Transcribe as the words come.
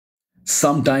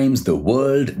Sometimes the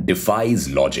world defies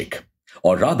logic.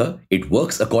 Or rather, it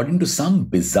works according to some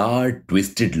bizarre,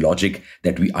 twisted logic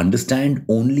that we understand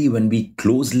only when we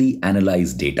closely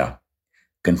analyze data.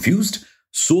 Confused?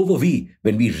 So were we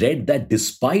when we read that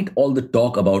despite all the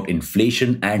talk about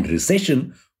inflation and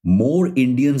recession, more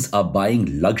Indians are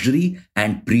buying luxury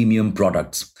and premium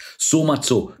products. So much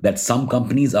so that some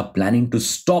companies are planning to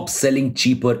stop selling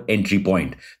cheaper entry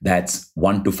point. That's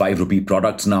 1 to 5 rupee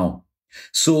products now.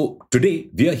 So today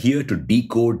we are here to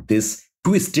decode this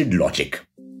twisted logic.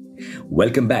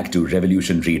 Welcome back to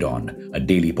Revolution Read On, a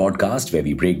daily podcast where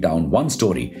we break down one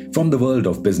story from the world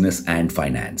of business and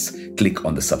finance. Click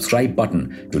on the subscribe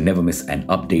button to never miss an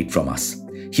update from us.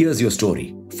 Here's your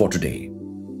story for today.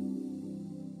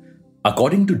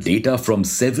 According to data from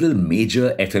several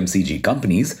major FMCG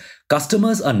companies,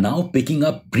 customers are now picking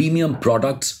up premium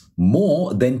products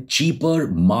more than cheaper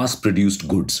mass-produced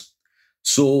goods.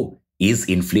 So, is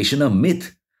inflation a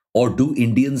myth? Or do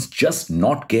Indians just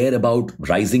not care about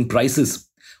rising prices?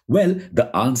 Well,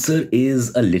 the answer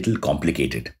is a little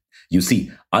complicated. You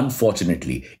see,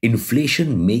 unfortunately,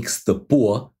 inflation makes the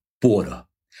poor poorer.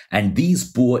 And these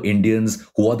poor Indians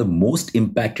who are the most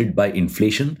impacted by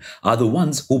inflation are the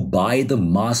ones who buy the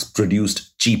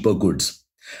mass-produced cheaper goods.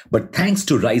 But thanks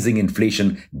to rising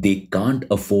inflation, they can't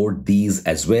afford these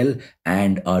as well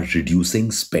and are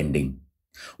reducing spending.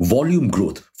 Volume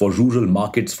growth for rural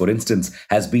markets, for instance,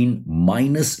 has been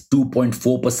minus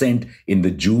 2.4% in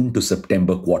the June to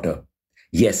September quarter.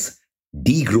 Yes,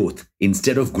 degrowth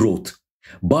instead of growth.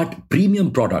 But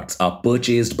premium products are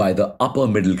purchased by the upper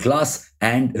middle class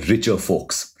and richer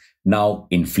folks. Now,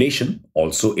 inflation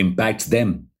also impacts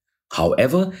them.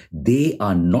 However, they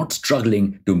are not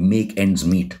struggling to make ends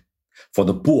meet. For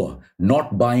the poor,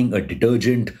 not buying a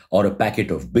detergent or a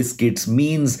packet of biscuits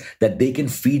means that they can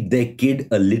feed their kid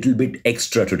a little bit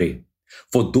extra today.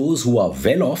 For those who are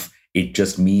well off, it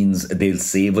just means they'll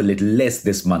save a little less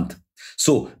this month.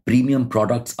 So, premium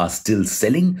products are still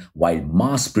selling while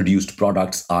mass-produced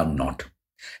products are not.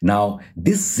 Now,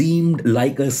 this seemed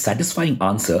like a satisfying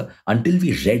answer until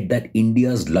we read that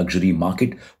India's luxury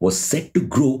market was set to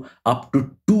grow up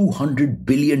to $200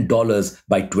 billion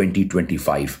by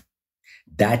 2025.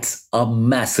 That's a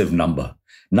massive number.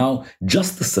 Now,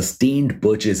 just the sustained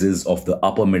purchases of the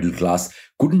upper middle class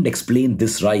couldn't explain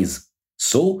this rise.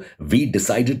 So, we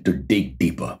decided to dig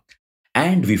deeper.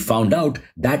 And we found out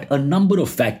that a number of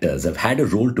factors have had a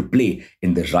role to play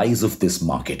in the rise of this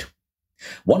market.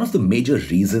 One of the major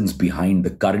reasons behind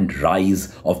the current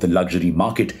rise of the luxury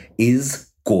market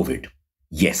is COVID.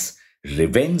 Yes,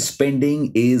 revenge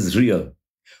spending is real.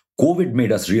 COVID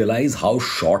made us realize how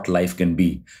short life can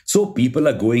be. So people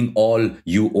are going all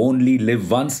you only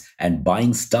live once and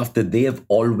buying stuff that they have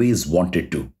always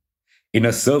wanted to. In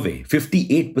a survey,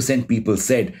 58% people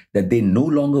said that they no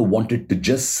longer wanted to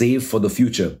just save for the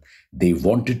future. They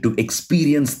wanted to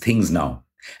experience things now.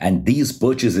 And these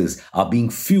purchases are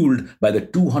being fueled by the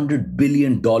 $200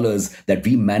 billion that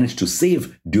we managed to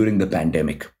save during the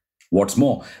pandemic. What's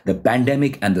more, the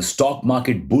pandemic and the stock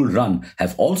market bull run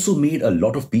have also made a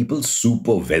lot of people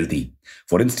super wealthy.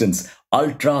 For instance,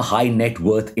 ultra high net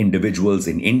worth individuals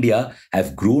in India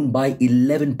have grown by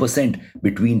 11%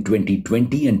 between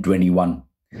 2020 and 21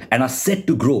 and are set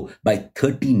to grow by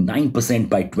 39%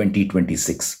 by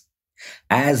 2026.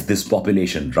 As this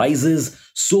population rises,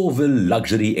 so will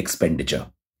luxury expenditure.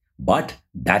 But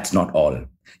that's not all.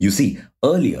 You see,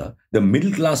 earlier, the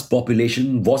middle class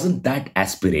population wasn't that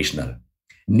aspirational.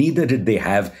 Neither did they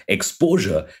have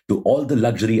exposure to all the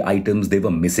luxury items they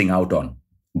were missing out on.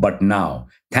 But now,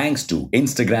 thanks to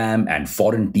Instagram and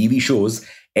foreign TV shows,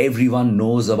 everyone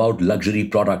knows about luxury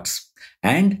products.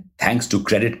 And thanks to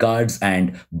credit cards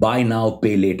and buy now,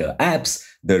 pay later apps,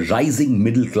 the rising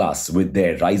middle class with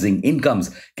their rising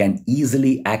incomes can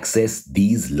easily access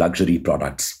these luxury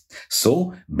products.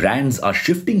 So, brands are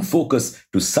shifting focus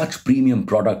to such premium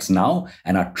products now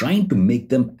and are trying to make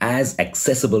them as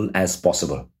accessible as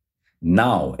possible.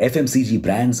 Now, FMCG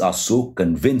brands are so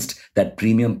convinced that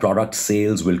premium product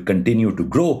sales will continue to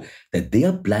grow that they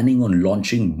are planning on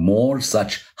launching more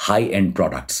such high-end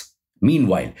products.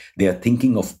 Meanwhile, they are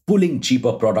thinking of pulling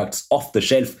cheaper products off the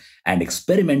shelf and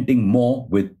experimenting more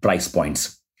with price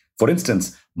points. For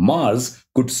instance, Mars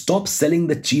could stop selling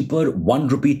the cheaper 1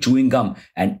 rupee chewing gum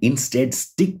and instead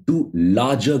stick to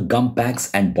larger gum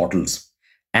packs and bottles.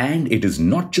 And it is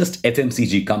not just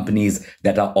FMCG companies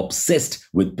that are obsessed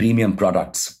with premium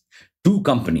products. Two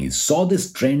companies saw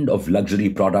this trend of luxury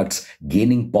products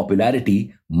gaining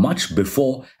popularity much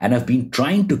before and have been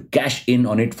trying to cash in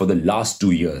on it for the last 2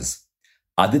 years.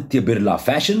 Aditya Birla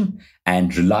Fashion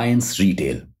and Reliance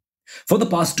Retail. For the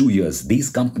past 2 years, these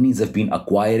companies have been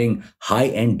acquiring high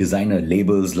end designer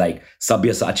labels like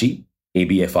Sabyasachi,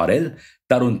 ABFRL,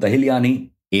 Tarun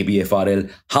Tahiliani,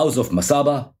 ABFRL, House of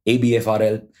Masaba,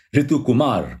 ABFRL, Ritu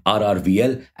Kumar,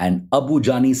 RRVL, and Abu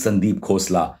Jani Sandeep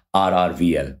Khosla,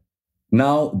 RRVL.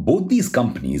 Now, both these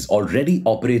companies already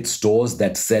operate stores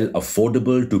that sell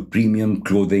affordable to premium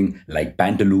clothing like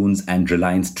Pantaloons and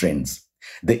Reliance Trends.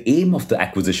 The aim of the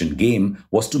acquisition game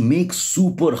was to make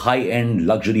super high end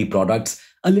luxury products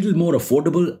a little more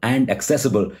affordable and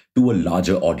accessible to a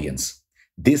larger audience.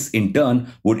 This, in turn,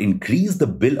 would increase the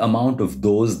bill amount of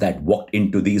those that walked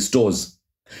into these stores.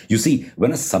 You see,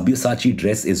 when a Sabyasachi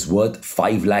dress is worth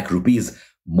 5 lakh rupees,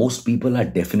 most people are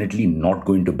definitely not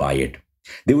going to buy it.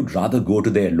 They would rather go to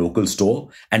their local store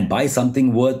and buy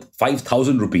something worth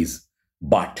 5,000 rupees.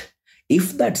 But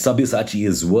if that Sabyasachi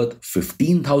is worth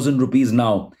 15,000 rupees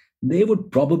now, they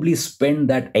would probably spend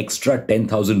that extra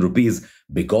 10,000 rupees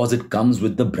because it comes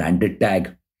with the branded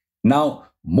tag. Now,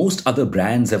 most other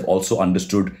brands have also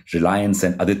understood Reliance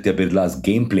and Aditya Birla's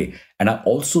gameplay and are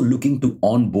also looking to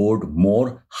onboard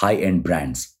more high end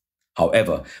brands.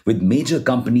 However, with major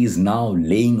companies now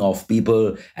laying off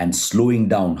people and slowing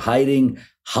down hiring,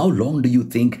 how long do you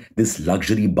think this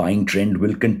luxury buying trend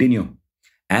will continue?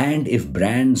 And if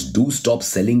brands do stop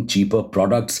selling cheaper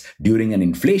products during an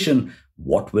inflation,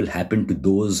 what will happen to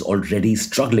those already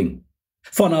struggling?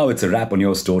 For now, it's a wrap on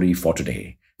your story for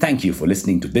today. Thank you for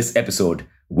listening to this episode.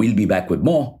 We'll be back with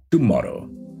more tomorrow.